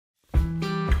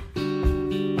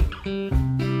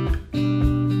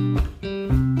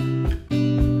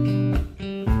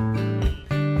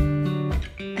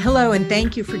Hello, and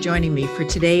thank you for joining me for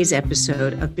today's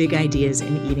episode of Big Ideas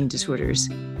in Eating Disorders.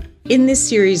 In this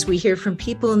series, we hear from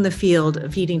people in the field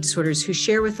of eating disorders who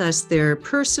share with us their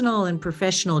personal and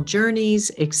professional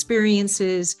journeys,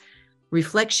 experiences,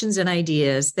 reflections, and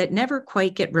ideas that never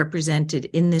quite get represented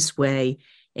in this way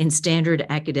in standard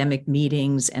academic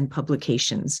meetings and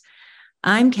publications.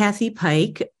 I'm Kathy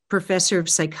Pike, professor of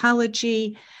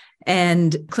psychology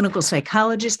and clinical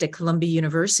psychologist at Columbia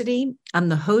University. I'm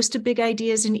the host of Big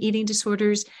Ideas in Eating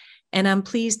Disorders, and I'm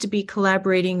pleased to be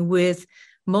collaborating with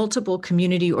multiple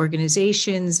community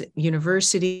organizations,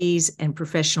 universities, and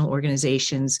professional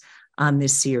organizations on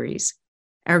this series.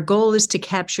 Our goal is to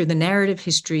capture the narrative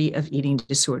history of eating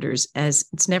disorders as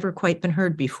it's never quite been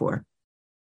heard before.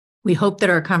 We hope that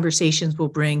our conversations will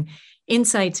bring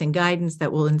insights and guidance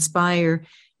that will inspire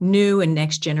new and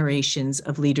next generations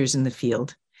of leaders in the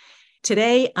field.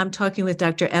 Today, I'm talking with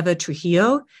Dr. Eva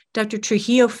Trujillo. Dr.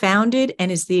 Trujillo founded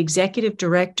and is the executive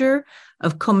director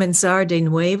of Comenzar de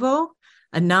Nuevo,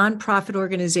 a nonprofit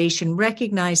organization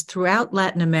recognized throughout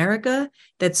Latin America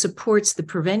that supports the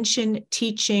prevention,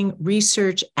 teaching,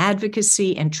 research,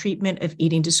 advocacy, and treatment of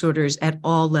eating disorders at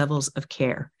all levels of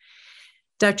care.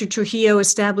 Dr. Trujillo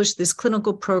established this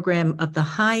clinical program of the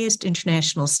highest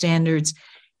international standards,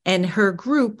 and her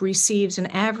group receives an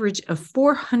average of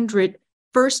 400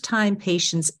 first-time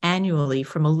patients annually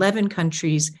from 11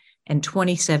 countries and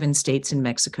 27 states in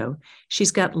Mexico.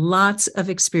 She's got lots of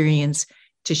experience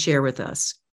to share with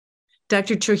us.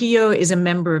 Dr. Trujillo is a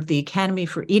member of the Academy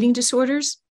for Eating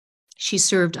Disorders. She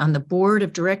served on the board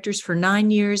of directors for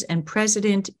 9 years and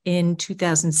president in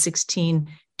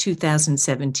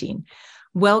 2016-2017.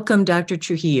 Welcome, Dr.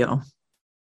 Trujillo.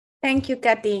 Thank you,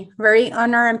 Kathy. Very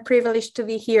honored and privileged to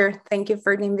be here. Thank you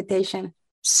for the invitation.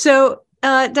 So,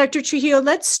 Dr. Trujillo,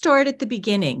 let's start at the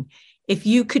beginning. If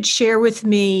you could share with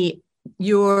me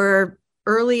your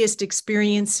earliest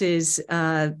experiences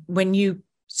when you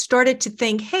started to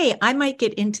think, hey, I might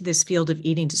get into this field of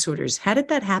eating disorders. How did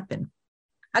that happen?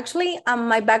 Actually,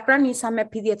 my background is I'm a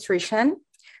pediatrician,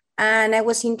 and I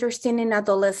was interested in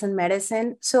adolescent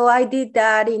medicine. So I did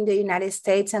that in the United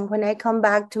States. And when I come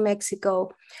back to Mexico,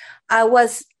 I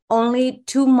was only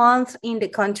 2 months in the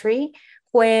country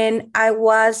when I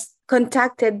was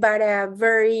contacted by a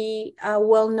very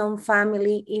well-known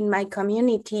family in my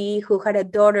community who had a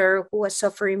daughter who was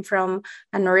suffering from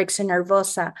anorexia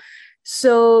nervosa.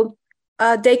 So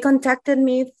they contacted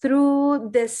me through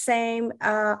the same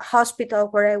hospital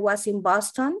where I was in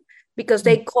Boston, because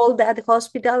they called that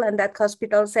hospital, and that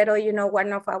hospital said, oh, you know,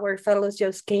 one of our fellows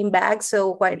just came back,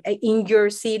 so why in your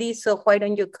city, so why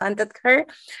don't you contact her?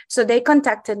 So they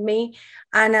contacted me,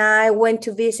 and I went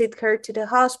to visit her to the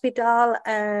hospital.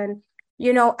 And,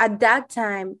 you know, at that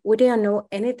time, we didn't know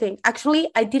anything. Actually,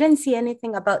 I didn't see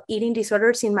anything about eating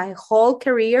disorders in my whole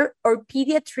career or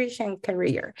pediatrician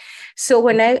career. So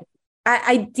when I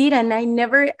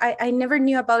never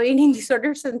knew about eating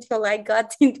disorders until I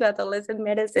got into adolescent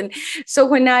medicine. So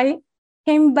when I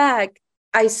came back,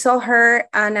 I saw her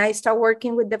and I started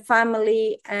working with the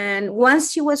family. And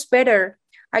once she was better,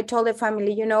 I told the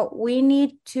family, you know, we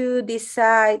need to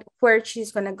decide where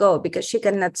she's going to go because she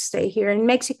cannot stay here in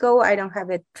Mexico. I don't have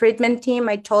a treatment team.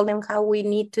 I told them how we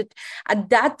need to, at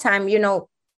that time, you know,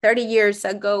 30 years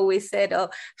ago, we said, oh,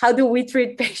 how do we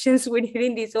treat patients with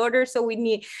eating disorders? So we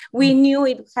knew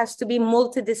it has to be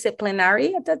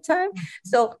multidisciplinary at that time.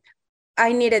 So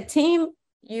I need a team.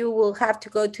 You will have to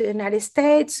go to the United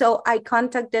States. So I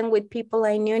contacted them with people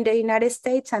I knew in the United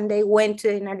States, and they went to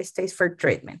the United States for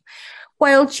treatment.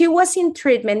 While she was in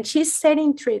treatment, she stayed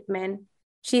in treatment.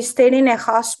 She stayed in a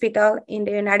hospital in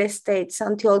the United States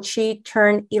until she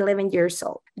turned 11 years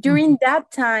old. During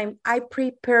that time, I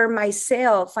prepared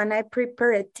myself and I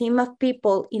prepared a team of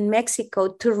people in Mexico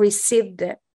to receive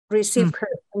her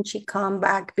when she come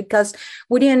back, because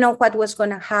we didn't know what was going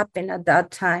to happen at that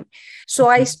time. So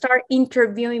I started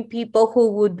interviewing people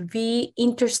who would be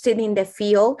interested in the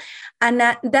field. And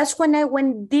that's when I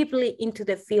went deeply into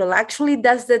the field. Actually,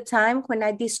 that's the time when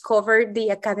I discovered the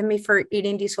Academy for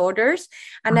Eating Disorders.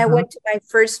 And I went to my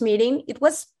first meeting. It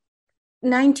was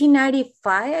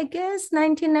 1995, I guess,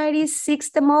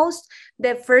 1996 the most,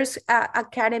 the first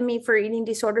Academy for Eating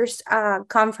Disorders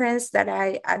conference that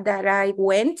I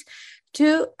went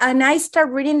to. And I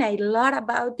started reading a lot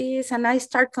about this, and I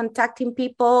started contacting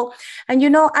people. And, you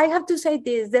know, I have to say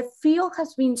this, the field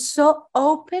has been so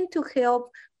open to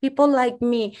help people like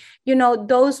me, you know,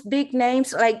 those big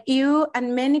names like you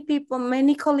and many people,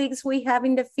 many colleagues we have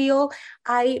in the field.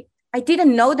 I I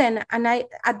didn't know them. And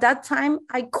at that time,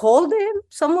 I called them,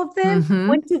 some of them,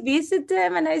 went to visit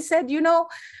them. And I said,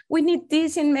 we need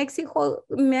this in Mexico.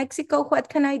 What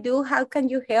can I do? How can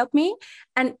you help me?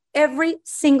 And every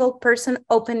single person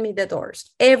opened me the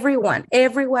doors. Everyone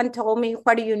told me,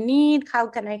 what do you need? How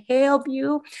can I help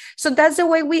you? So that's the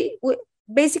way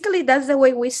basically, that's the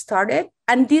way we started.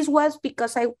 And this was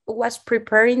because I was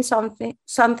preparing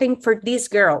something for this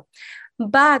girl.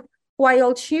 But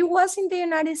while she was in the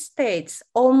United States,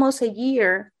 almost a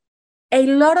year, a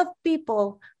lot of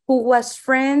people who was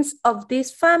friends of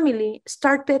this family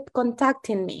started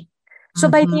contacting me. So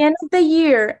by the end of the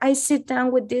year, I sit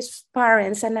down with these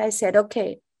parents and I said,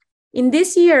 okay, in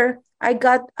this year, I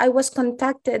was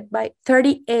contacted by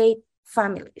 38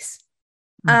 families.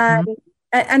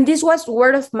 And this was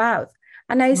word of mouth.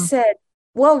 And I said,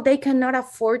 well, they cannot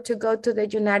afford to go to the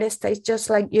United States just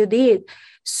like you did.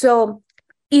 So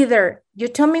either you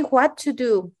tell me what to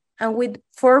do and we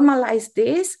formalize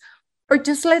this, or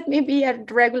just let me be a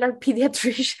regular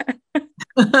pediatrician.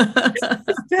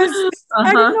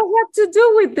 I don't know what to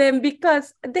do with them,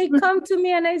 because they come to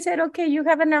me and I said, okay, you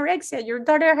have anorexia. Your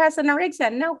daughter has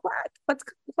anorexia. Now what?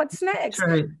 What's next?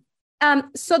 Right.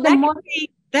 So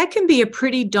that can be a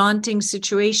pretty daunting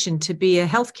situation to be a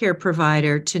healthcare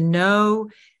provider, to know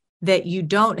that you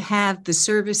don't have the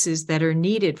services that are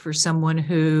needed for someone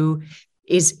who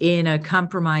is in a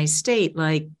compromised state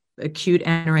like acute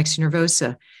anorexia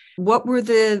nervosa. What were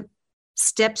the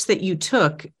steps that you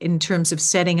took in terms of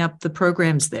setting up the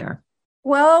programs there?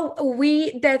 Well,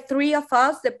 the three of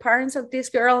us, the parents of this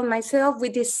girl and myself, we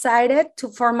decided to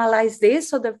formalize this.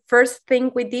 So the first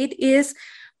thing we did is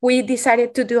we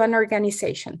decided to do an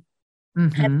organization.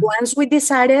 And once we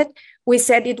decided, we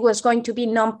said it was going to be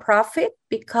nonprofit,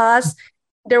 because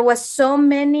there was so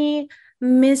many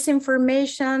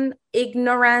misinformation,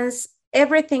 ignorance,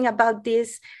 everything about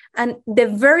this. And the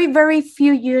very, very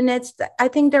few units, I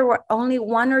think there were only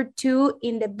 1 or 2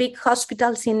 in the big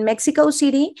hospitals in Mexico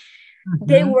City.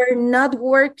 They were not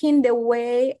working the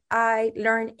way I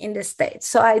learned in the States.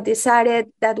 So I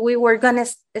decided that we were going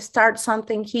to start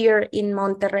something here in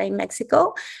Monterrey,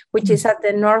 Mexico, which is at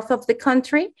the north of the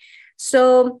country.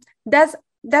 So that's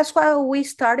why we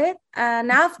started.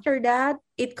 And after that,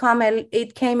 it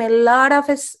came a lot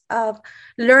of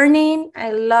learning,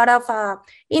 a lot of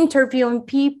interviewing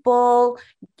people,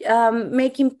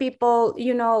 making people,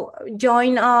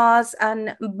 join us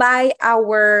and buy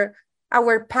our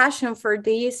passion for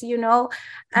this,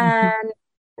 and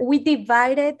we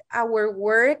divided our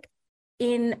work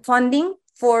in funding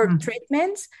for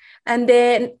treatments and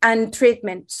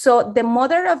treatment. So the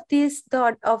mother of this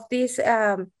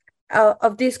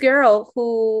girl,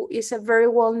 who is a very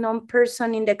well-known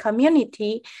person in the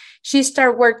community, she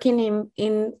started working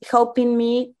in helping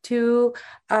me to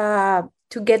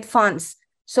get funds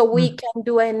so we can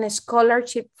do a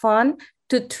scholarship fund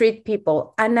to treat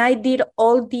people. And I did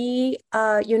all the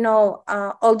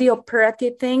all the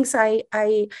operative things.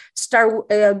 I start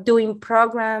doing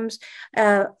programs,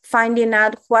 finding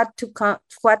out what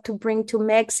to bring to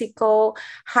Mexico,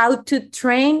 how to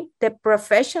train the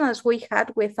professionals we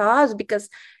had with us, because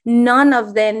none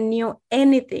of them knew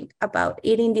anything about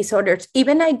eating disorders.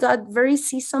 Even I got very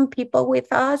seasoned people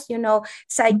with us,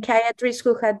 psychiatrists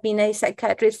who had been a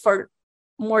psychiatrist for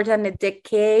more than a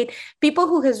decade, people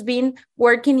who has been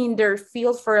working in their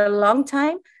field for a long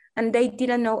time, and they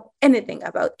didn't know anything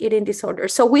about eating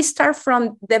disorders. So we start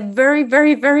from the very,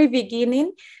 very, very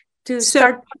beginning to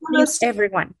start with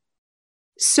everyone.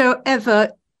 So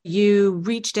Eva, you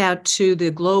reached out to the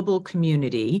global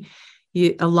community,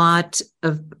 a lot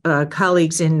of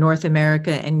colleagues in North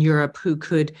America and Europe who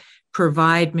could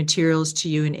provide materials to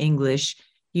you in English.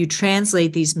 You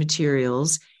translate these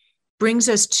materials. Brings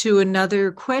us to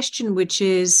another question, which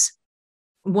is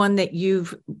one that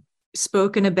you've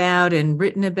spoken about and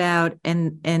written about,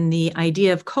 and the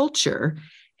idea of culture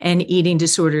and eating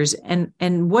disorders.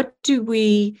 And what do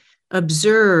we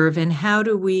observe, and how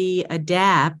do we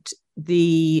adapt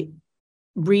the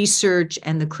research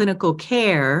and the clinical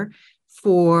care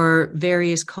for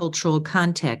various cultural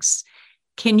contexts?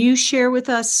 Can you share with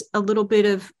us a little bit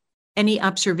of any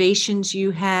observations you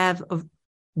have of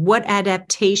what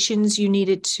adaptations you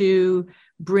needed to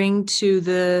bring to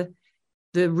the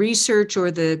research or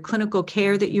the clinical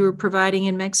care that you were providing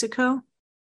in Mexico?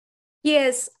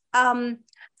 Yes.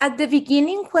 At the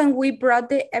beginning, when we brought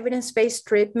the evidence-based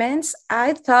treatments,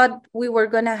 I thought we were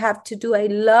going to have to do a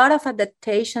lot of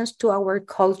adaptations to our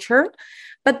culture.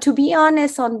 But to be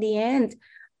honest, on the end,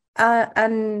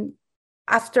 and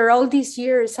after all these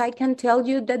years, I can tell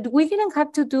you that we didn't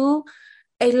have to do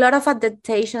a lot of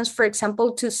adaptations, for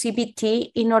example, to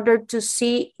CBT in order to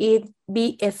see it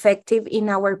be effective in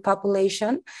our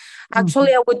population.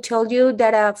 Actually, I would tell you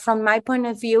that from my point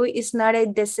of view, it's not a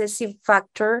decisive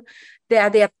factor. The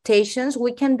adaptations,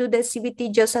 we can do the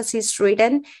CBT just as it's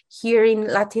written here in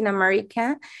Latin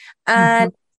America.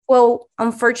 And well,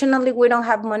 unfortunately, we don't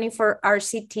have money for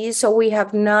RCT, so we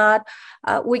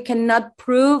cannot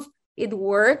prove it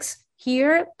works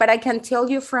here, but I can tell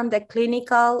you from the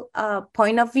clinical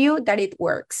point of view that it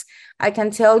works. I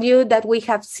can tell you that we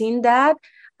have seen that,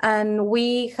 and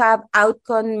we have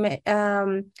outcome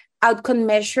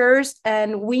measures,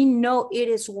 and we know it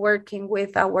is working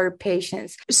with our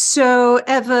patients. So,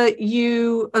 Eva,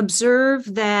 you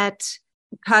observe that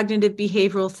cognitive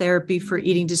behavioral therapy for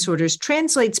eating disorders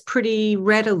translates pretty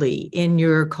readily in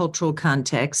your cultural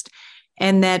context,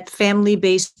 and that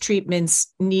family-based treatments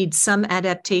need some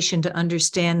adaptation to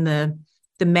understand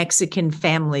the Mexican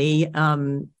family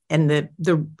and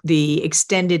the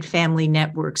extended family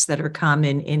networks that are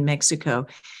common in Mexico.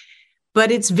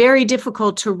 But it's very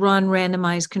difficult to run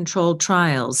randomized controlled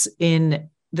trials in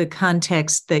the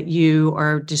context that you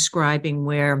are describing,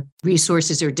 where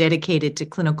resources are dedicated to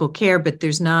clinical care, but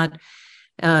there's not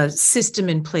a system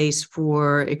in place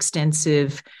for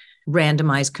extensive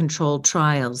randomized controlled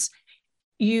trials.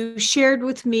 You shared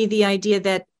with me the idea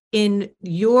that in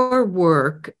your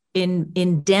work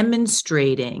in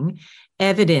demonstrating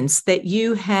evidence that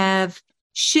you have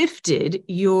shifted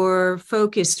your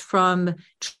focus from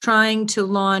trying to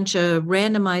launch a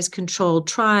randomized controlled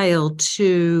trial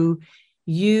to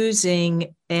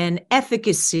using an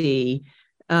efficacy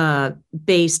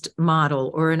based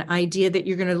model, or an idea that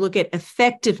you're going to look at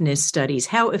effectiveness studies.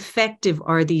 How effective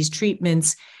are these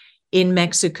treatments in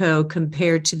Mexico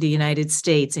compared to the United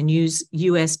States, and use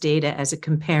US data as a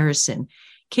comparison?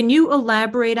 Can you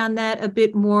elaborate on that a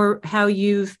bit more, how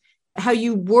you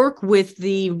work with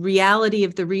the reality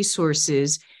of the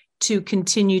resources to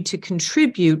continue to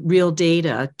contribute real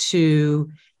data to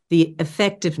the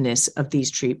effectiveness of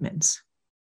these treatments?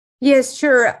 Yes,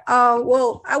 sure.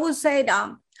 Well, I would say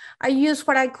that I use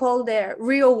what I call the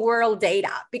real world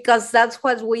data, because that's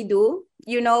what we do.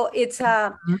 You know, it's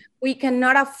we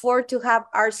cannot afford to have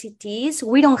RCTs.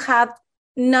 We don't have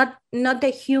not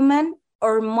the human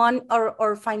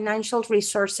or financial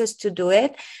resources to do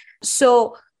it.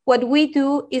 So what we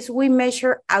do is we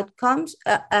measure outcomes,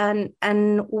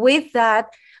 and with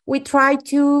that, we try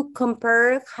to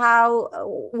compare how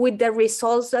with the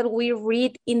results that we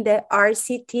read in the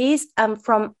RCTs, and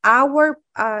from our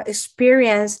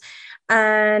experience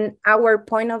and our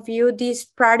point of view, this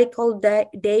practical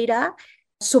data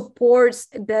supports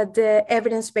that the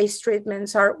evidence-based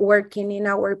treatments are working in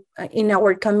our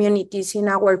communities, in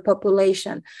our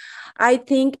population. I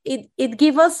think it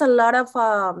gives us a lot of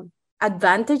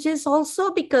advantages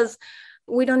also, because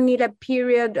we don't need a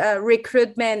period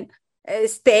recruitment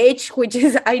stage, which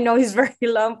is, I know, is very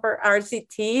long for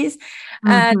RCTs.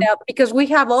 And because we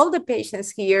have all the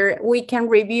patients here, we can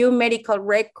review medical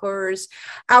records.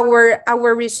 Our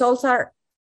results are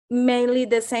mainly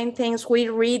the same things we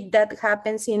read that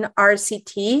happens in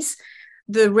RCTs.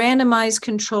 The randomized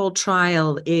controlled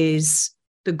trial is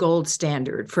the gold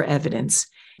standard for evidence.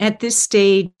 At this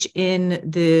stage in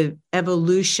the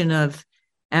evolution of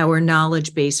our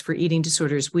knowledge base for eating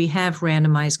disorders, we have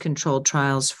randomized controlled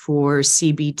trials for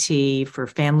CBT, for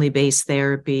family-based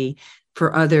therapy,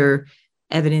 for other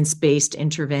evidence-based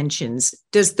interventions.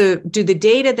 Do the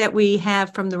data that we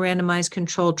have from the randomized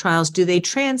controlled trials, do they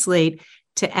translate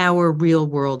to our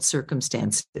real-world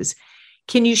circumstances?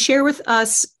 Can you share with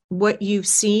us what you've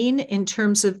seen in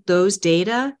terms of those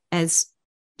data as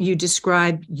you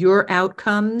describe your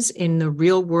outcomes in the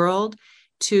real world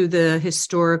to the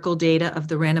historical data of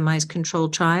the randomized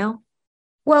controlled trial?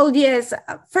 Well, yes.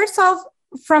 First off,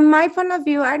 from my point of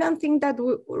view, I don't think that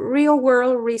real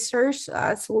world research,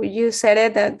 as you said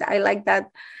it, that I like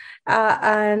that,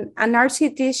 and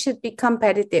RCT should be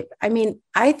competitive. I mean,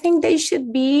 I think we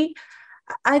should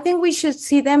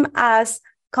see them as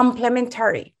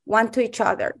complementary one to each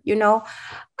other, you know.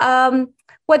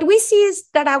 What we see is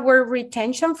that our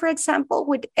retention, for example,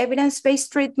 with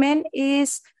evidence-based treatment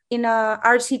is in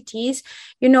RCTs,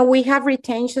 you know, we have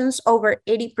retentions over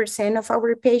 80% of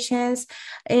our patients.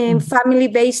 In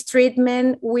family-based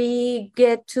treatment, we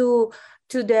get to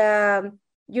the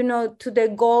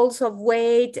goals of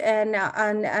weight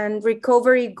and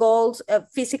recovery goals,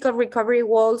 physical recovery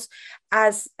goals,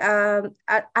 as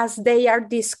they are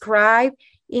described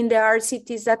in the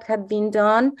RCTs that have been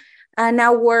done. And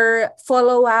our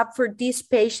follow-up for these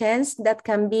patients that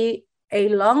can be a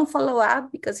long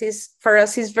follow-up, because for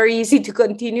us it's very easy to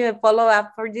continue a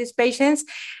follow-up for these patients.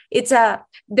 It's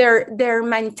their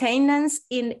maintenance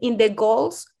in the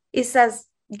goals is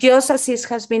just as it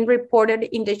has been reported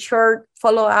in the short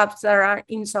follow-ups that are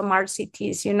in some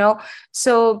RCTs,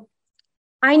 So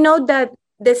I know that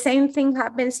the same thing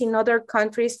happens in other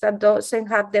countries that doesn't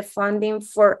have the funding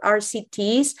for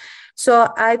RCTs. So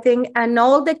I think, and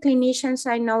all the clinicians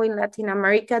I know in Latin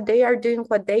America, they are doing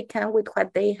what they can with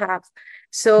what they have.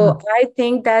 So I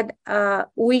think that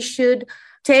we should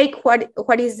take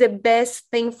what is the best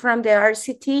thing from the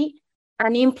RCT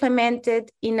and implement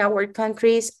it in our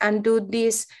countries and do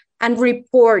this and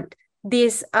report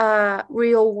this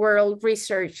real world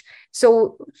research.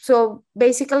 So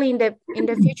basically in the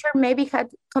future, maybe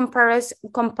have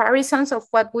comparisons of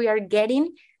what we are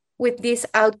getting with this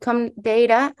outcome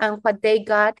data and what they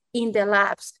got in the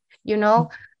labs.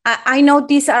 I know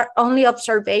these are only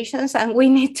observations and we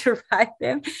need to write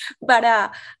them, but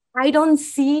I don't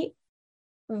see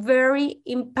very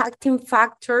impacting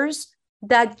factors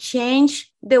that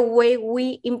change the way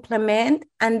we implement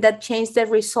and that change the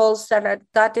results that are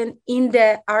gotten in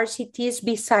the RCTs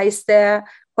besides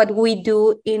what we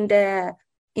do in the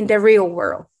real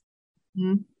world.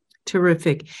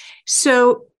 Terrific.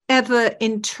 So Eva,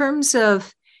 in terms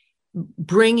of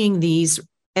bringing these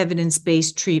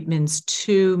evidence-based treatments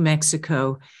to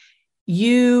Mexico,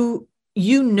 you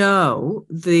know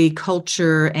the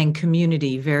culture and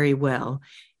community very well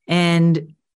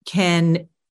and can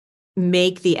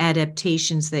make the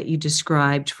adaptations that you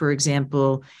described, for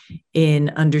example, in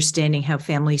understanding how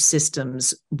family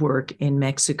systems work in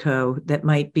Mexico that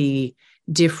might be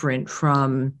different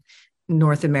from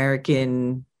North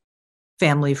American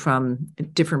family from a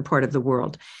different part of the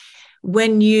world.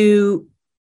 When you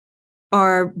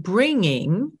are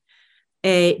bringing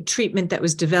a treatment that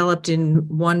was developed in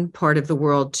one part of the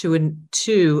world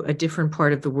to a different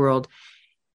part of the world,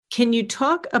 can you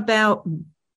talk about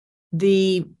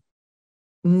the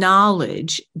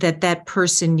knowledge that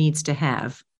person needs to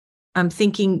have? I'm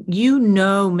thinking,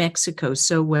 Mexico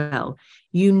so well,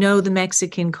 the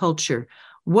Mexican culture.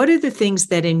 What are the things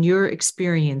that in your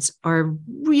experience are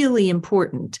really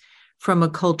important from a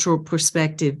cultural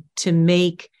perspective to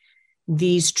make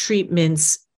these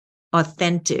treatments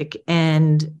authentic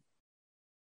and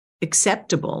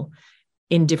acceptable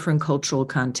in different cultural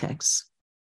contexts?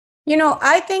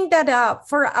 I think that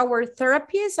for our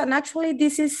therapies, and actually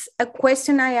this is a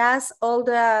question I ask all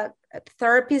the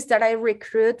therapists that I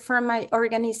recruit from my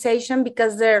organization,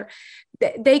 because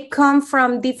they come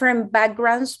from different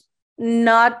backgrounds,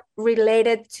 not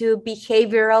related to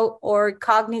behavioral or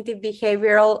cognitive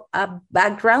behavioral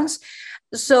backgrounds.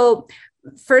 So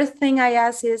first thing I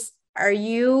ask is, are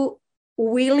you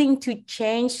willing to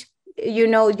change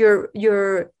your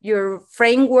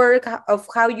framework of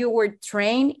how you were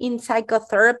trained in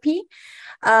psychotherapy?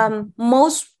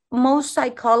 Most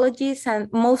psychologists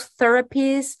and most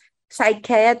therapists,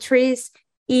 psychiatrists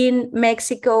in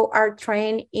Mexico are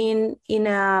trained in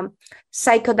a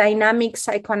psychodynamic,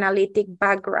 psychoanalytic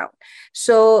background.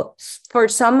 So for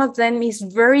some of them, it's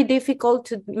very difficult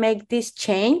to make this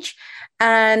change.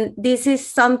 And this is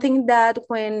something that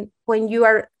when you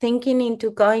are thinking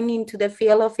into going into the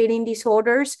field of eating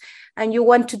disorders and you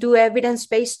want to do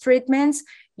evidence-based treatments,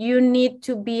 you need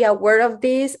to be aware of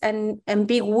this and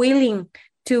be willing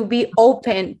to be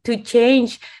open to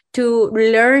change, to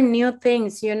learn new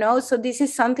things, So this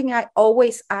is something I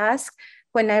always ask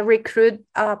when I recruit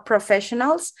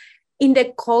professionals. In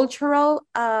the cultural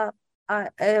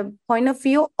point of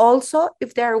view, also,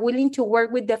 if they are willing to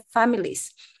work with the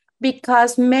families,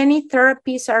 because many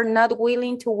therapists are not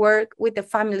willing to work with the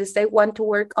families. They want to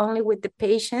work only with the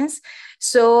patients.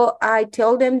 So I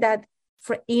tell them that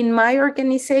in my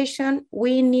organization,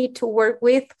 we need to work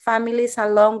with families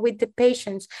along with the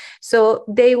patients. So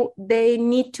they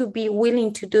need to be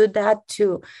willing to do that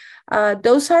too.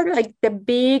 Those are like the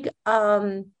big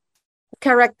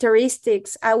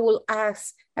characteristics I will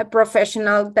ask a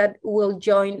professional that will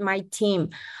join my team.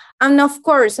 And of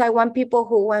course, I want people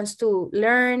who wants to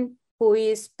learn, who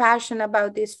is passionate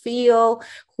about this field,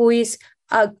 who is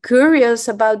curious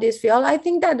about this field. I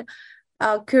think that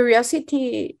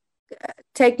curiosity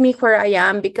take me where I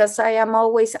am, because I am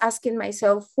always asking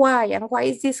myself why, and why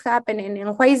is this happening,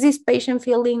 and why is this patient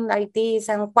feeling like this,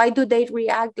 and why do they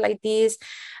react like this?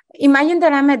 Imagine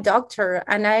that I'm a doctor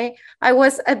and I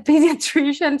was a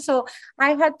pediatrician, so I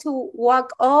had to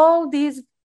walk all these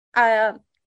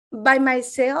by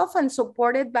myself and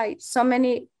supported by so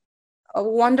many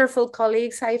wonderful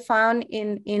colleagues I found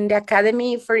in the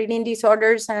Academy for Eating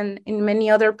Disorders and in many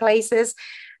other places.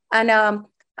 And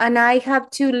and I have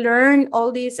to learn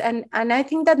all this. And I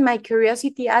think that my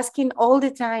curiosity asking all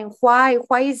the time, why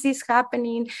is this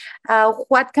happening?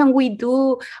 What can we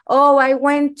do? Oh, I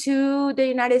went to the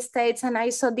United States and I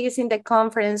saw this in the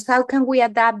conference. How can we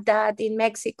adapt that in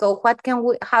Mexico?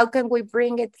 How can we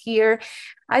bring it here?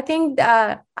 I think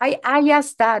I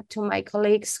asked that to my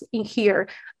colleagues in here.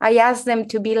 I asked them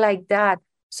to be like that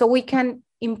so we can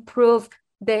improve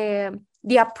the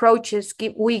approaches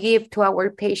we give to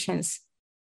our patients.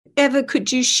 Eva,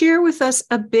 could you share with us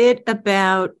a bit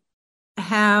about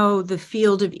how the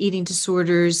field of eating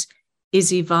disorders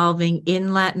is evolving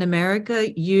in Latin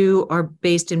America? You are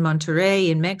based in Monterrey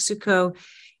in Mexico.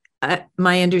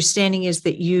 My understanding is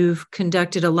that you've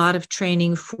conducted a lot of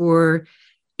training for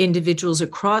individuals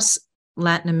across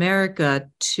Latin America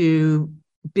to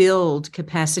build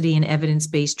capacity and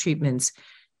evidence-based treatments.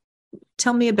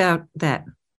 Tell me about that.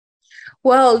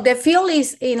 Well, the field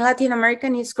in Latin America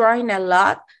is growing a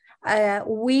lot.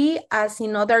 We, as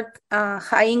in other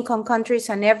high-income countries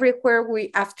and everywhere,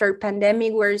 after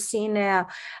pandemic, we're seeing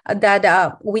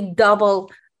that we double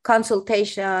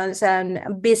consultations and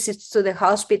visits to the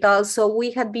hospital. So we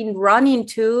have been running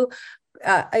to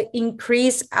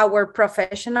increase our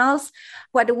professionals.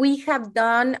 What we have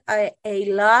done a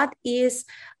lot is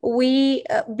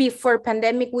before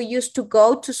pandemic, we used to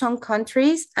go to some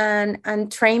countries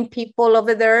and train people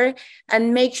over there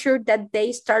and make sure that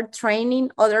they start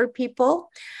training other people.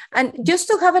 And just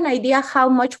to have an idea how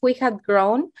much we had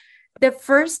grown, the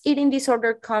first eating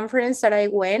disorder conference that I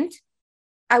went,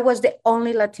 I was the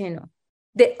only Latino,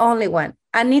 the only one.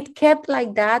 And it kept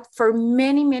like that for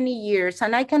many, many years.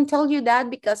 And I can tell you that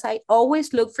because I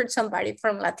always look for somebody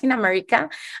from Latin America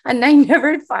and I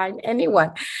never find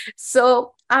anyone.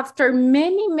 So after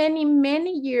many, many,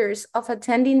 many years of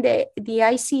attending the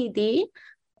ICD,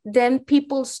 then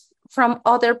people from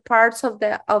other parts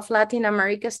of Latin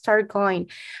America start going.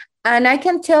 And I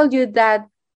can tell you that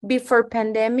before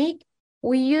pandemic,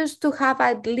 we used to have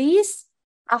at least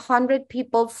 100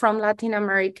 people from Latin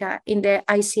America in the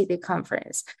ICD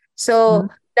conference. So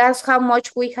that's how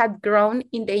much we had grown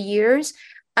in the years.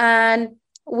 And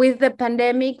with the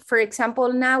pandemic, for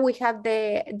example, now we have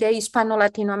the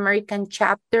Hispano-Latino American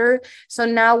chapter. So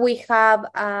now we have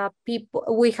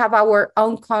we have our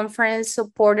own conference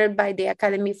supported by the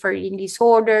Academy for Eating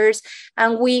Disorders.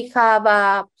 And we have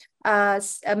a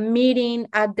meeting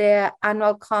at the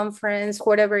annual conference,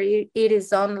 whatever it is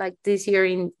done, like this year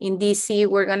in DC,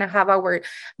 we're going to have our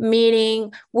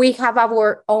meeting. We have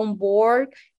our own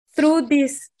board. Through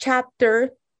this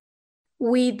chapter,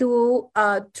 we do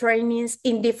trainings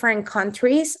in different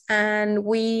countries, and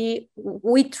we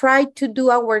try to do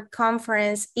our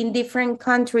conference in different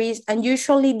countries, and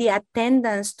usually the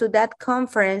attendance to that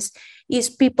conference is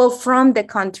people from the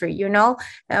country,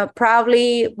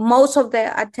 probably most of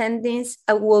the attendings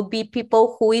will be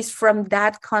people who is from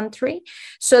that country.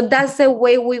 So that's the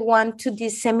way we want to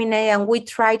disseminate, and we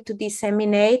try to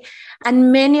disseminate.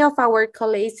 And many of our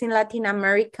colleagues in Latin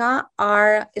America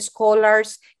are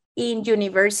scholars in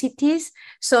universities.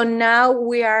 So now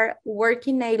we are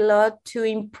working a lot to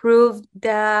improve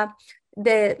the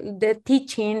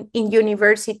teaching in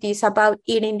universities about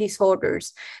eating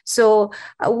disorders. So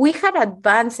we had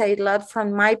advanced a lot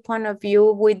from my point of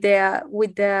view with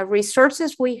the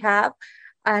resources we have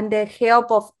and the help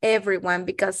of everyone,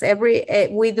 because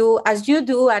we do, as you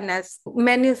do and as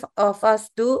many of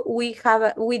us do, we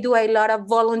do a lot of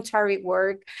voluntary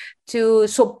work to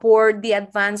support the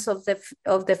advance of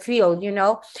the field,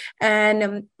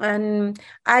 and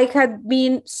I had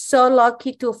been so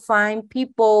lucky to find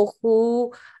people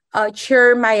who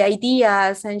share my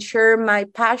ideas and share my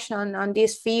passion on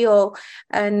this field,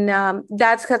 and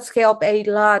that has helped a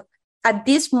lot. At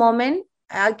this moment,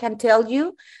 I can tell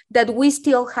you that we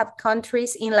still have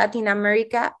countries in Latin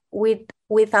America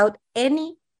without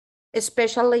any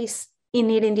specialists in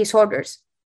eating disorders.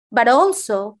 But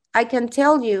also, I can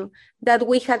tell you that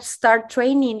we have started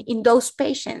training in those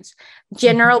patients,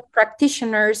 general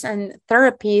practitioners and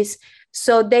therapies,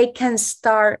 so they can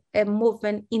start a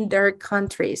movement in their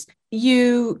countries.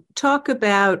 You talk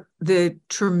about the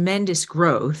tremendous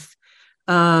growth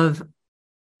of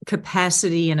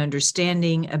capacity and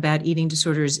understanding about eating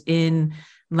disorders in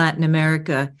Latin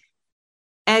America.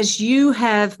 As you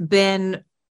have been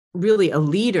really a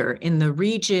leader in the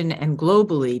region and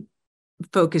globally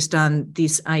focused on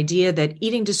this idea that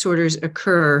eating disorders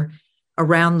occur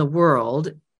around the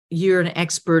world, you're an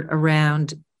expert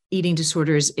around eating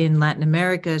disorders in Latin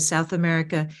America, South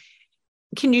America.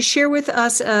 Can you share with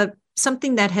us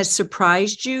something that has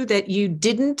surprised you that you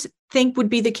didn't think would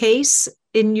be the case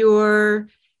in your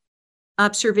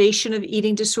observation of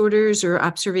eating disorders or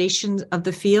observations of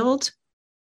the field?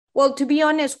 Well, to be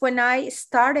honest, when I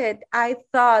started, I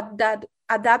thought that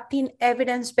adapting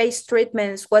evidence-based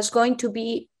treatments was going to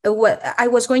be what I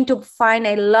was going to find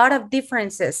a lot of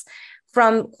differences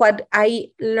from what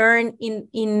I learned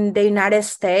in the United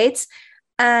States,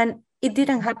 and it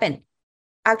didn't happen.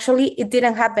 Actually, it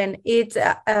didn't happen.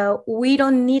 We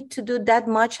don't need to do that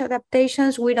much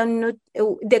adaptations. We don't need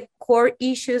the core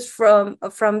issues from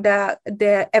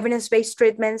the evidence-based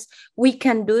treatments. We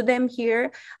can do them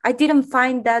here. I didn't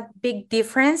find that big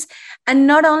difference. And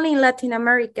not only in Latin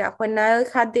America, when I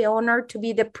had the honor to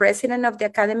be the president of the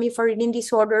Academy for Eating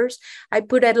Disorders, I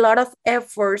put a lot of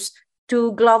efforts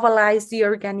to globalize the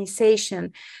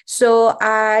organization. So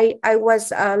I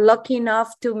was lucky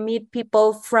enough to meet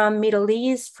people from Middle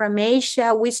East, from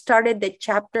Asia. We started the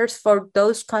chapters for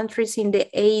those countries in the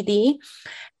AD.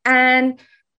 And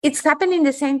it's happening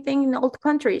the same thing in all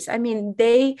countries. I mean,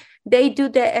 they do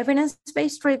the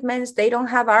evidence-based treatments, they don't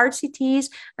have RCTs,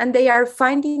 and they are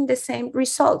finding the same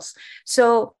results.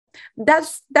 So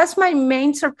that's my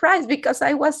main surprise, because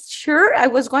I was sure I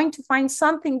was going to find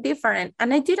something different,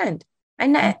 and I didn't.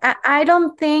 And I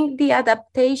don't think the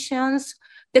adaptations,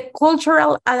 the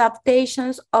cultural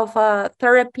adaptations of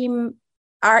therapy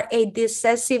are a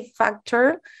decisive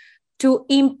factor to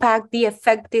impact the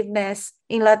effectiveness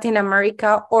in Latin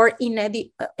America or in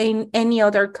any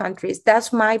other countries.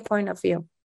 That's my point of view.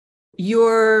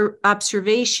 Your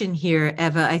observation here,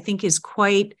 Eva, I think is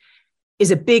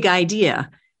a big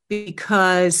idea,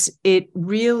 because it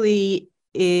really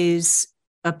is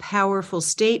a powerful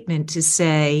statement to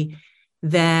say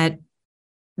that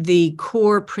the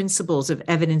core principles of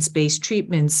evidence-based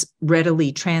treatments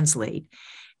readily translate,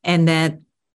 and that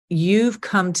you've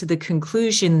come to the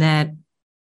conclusion that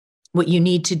what you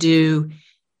need to do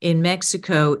in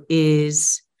Mexico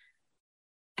is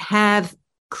have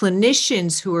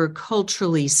clinicians who are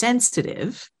culturally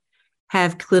sensitive,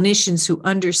 have clinicians who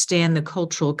understand the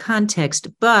cultural context,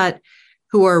 but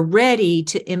who are ready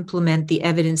to implement the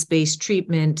evidence-based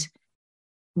treatment,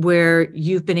 where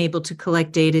you've been able to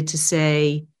collect data to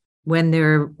say, when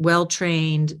they're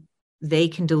well-trained, they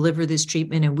can deliver this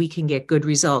treatment and we can get good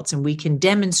results, and we can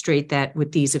demonstrate that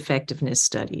with these effectiveness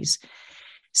studies.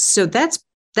 So that's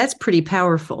pretty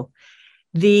powerful.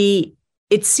 It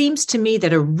seems to me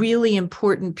that a really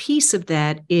important piece of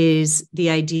that is the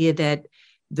idea that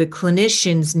the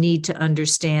clinicians need to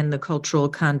understand the cultural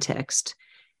context.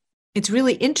 It's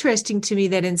really interesting to me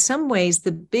that in some ways,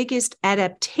 the biggest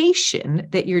adaptation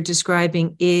that you're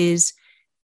describing is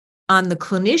on the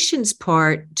clinician's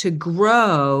part to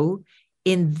grow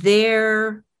in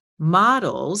their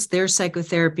models, their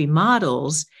psychotherapy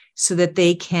models, so that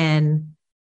they can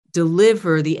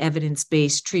deliver the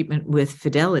evidence-based treatment with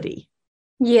fidelity.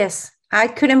 Yes, I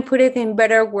couldn't put it in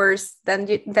better words than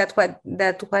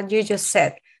what you just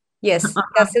said. Yes,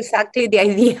 that's exactly the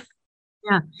idea.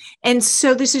 Yeah. And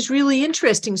so this is really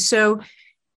interesting. So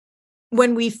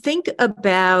when we think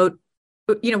about,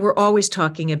 we're always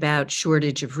talking about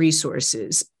shortage of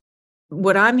resources.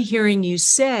 What I'm hearing you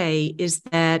say is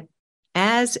that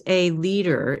as a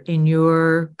leader in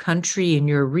your country, in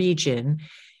your region,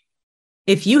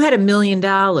 if you had $1 million,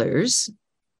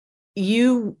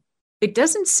 it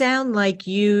doesn't sound like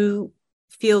you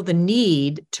feel the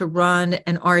need to run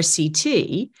an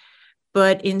RCT,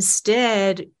 but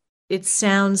instead, it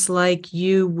sounds like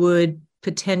you would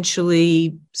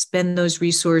potentially spend those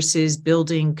resources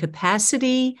building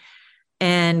capacity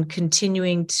and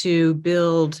continuing to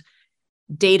build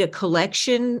data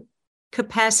collection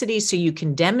capacity so you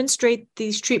can demonstrate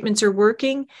these treatments are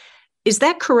working. Is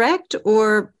that correct?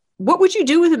 Or what would you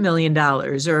do with $1 million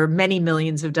or many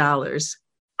millions of dollars?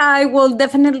 I will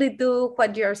definitely do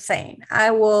what you're saying.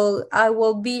 I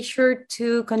will be sure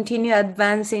to continue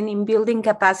advancing in building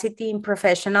capacity in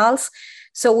professionals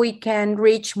so we can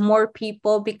reach more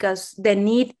people, because the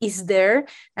need is there,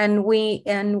 and we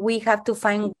have to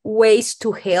find ways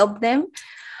to help them.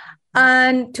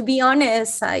 And to be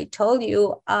honest, I told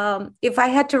you, if I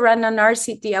had to run an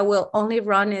RCT, I will only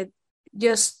run it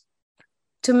just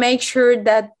to make sure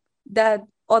that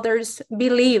others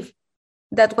believe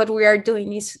that what we are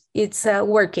doing it's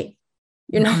working,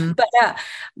 Mm-hmm.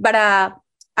 But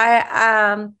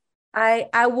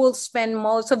I will spend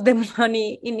most of the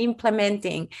money in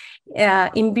implementing,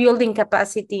 in building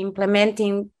capacity,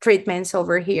 implementing treatments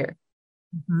over here.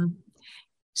 Mm-hmm.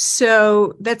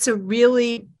 So that's a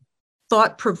really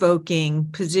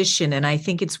thought-provoking position, and I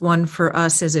think it's one for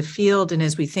us as a field, and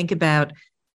as we think about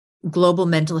global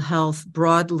mental health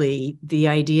broadly, the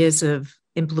ideas of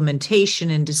implementation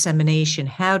and dissemination.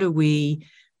 How do we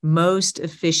most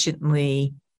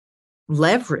efficiently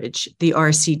leverage the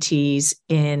RCTs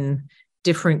in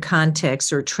different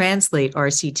contexts, or translate the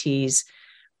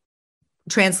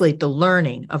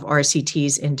learning of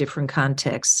RCTs in different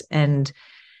contexts. And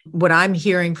what I'm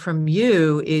hearing from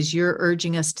you is you're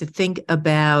urging us to think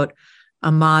about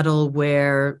a model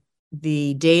where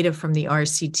the data from the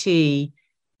RCT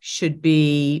should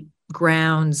be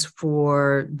grounds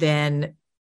for then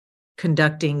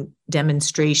conducting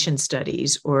demonstration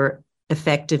studies or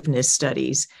effectiveness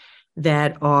studies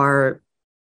that are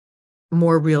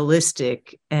more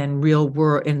realistic and real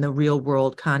world, in the real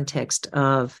world context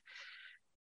of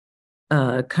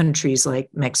countries like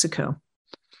Mexico.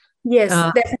 Yes,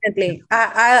 definitely.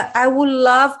 I would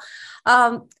love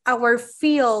our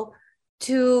field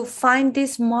to find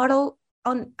this model.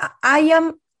 I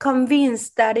am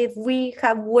convinced that if we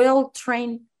have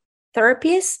well-trained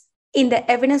therapists in the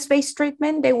evidence-based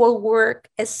treatment, they will work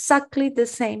exactly the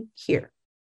same here.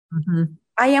 Mm-hmm.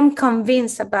 I am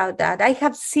convinced about that. I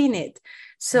have seen it.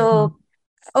 So,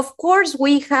 of course,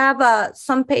 we have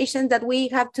some patients that we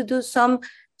have to do some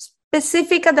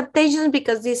specific adaptations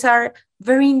because these are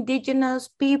very indigenous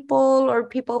people or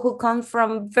people who come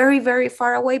from very, very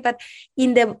far away. But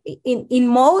in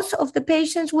most of the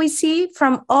patients we see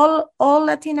from all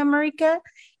Latin America,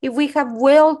 if we have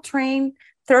well-trained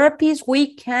therapies,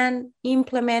 we can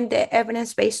implement the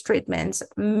evidence-based treatments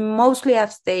mostly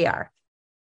as they are.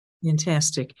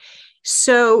 Fantastic.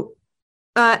 So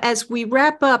as we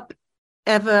wrap up,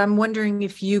 Eva, I'm wondering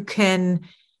if you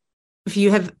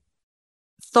have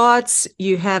thoughts,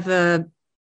 you have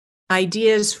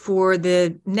ideas for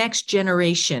the next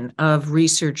generation of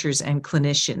researchers and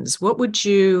clinicians. What would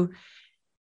you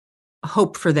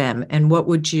hope for them, and what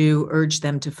would you urge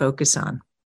them to focus on?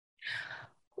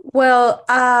 Well,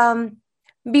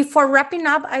 before wrapping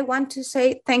up, I want to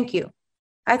say thank you.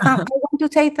 I want to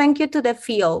say thank you to the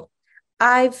field.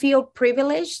 I feel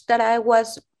privileged that I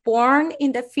was born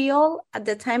in the field at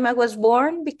the time I was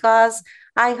born, because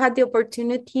I had the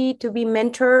opportunity to be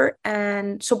mentored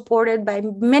and supported by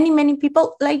many, many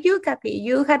people like you, Kathy.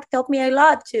 You had helped me a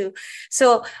lot too.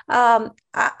 So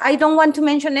I don't want to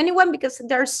mention anyone because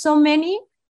there are so many,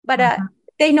 but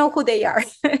they know who they are.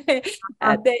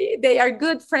 They are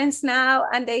good friends now,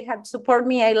 and they have supported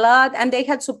me a lot, and they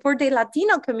have supported the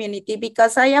Latino community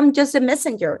because I am just a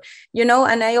messenger,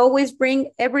 and I always bring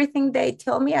everything they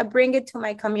tell me, I bring it to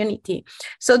my community.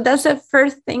 So that's the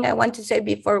first thing I want to say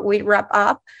before we wrap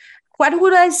up. What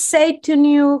would I say to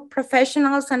new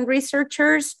professionals and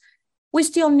researchers? We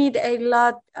still need a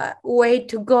lot way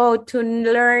to go to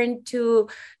learn, to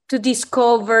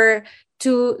discover,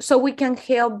 so we can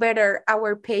help better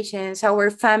our patients,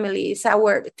 our families,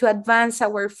 to advance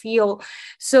our field.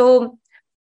 So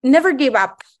never give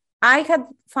up. I have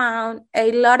found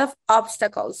a lot of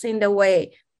obstacles in the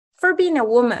way for being a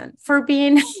woman, for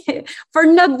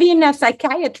not being a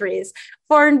psychiatrist,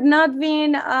 for not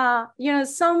being,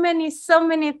 so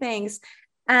many things.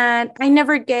 And I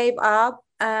never gave up.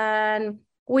 And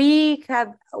we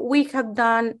have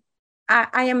done,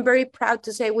 I am very proud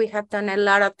to say we have done a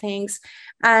lot of things,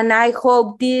 and I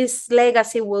hope this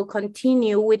legacy will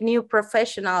continue with new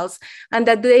professionals, and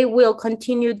that they will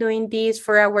continue doing this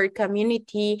for our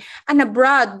community and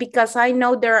abroad, because I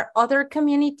know there are other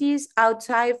communities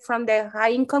outside from the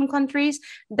high-income countries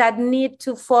that need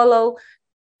to follow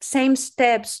same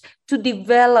steps to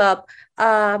develop,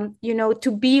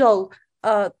 to build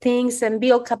things and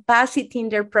build capacity in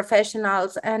their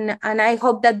professionals. And I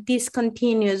hope that this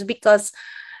continues, because,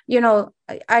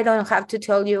 I don't have to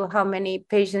tell you how many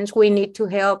patients we need to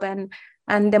help, and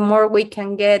the more we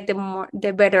can get,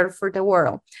 the better for the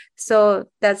world. So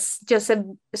that's just a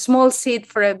small seed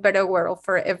for a better world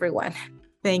for everyone.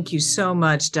 Thank you so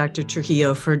much, Dr.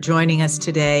 Trujillo, for joining us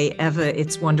today. Eva,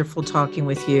 it's wonderful talking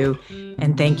with you,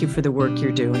 and thank you for the work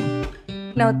you're doing.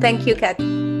 No, thank you, Kat.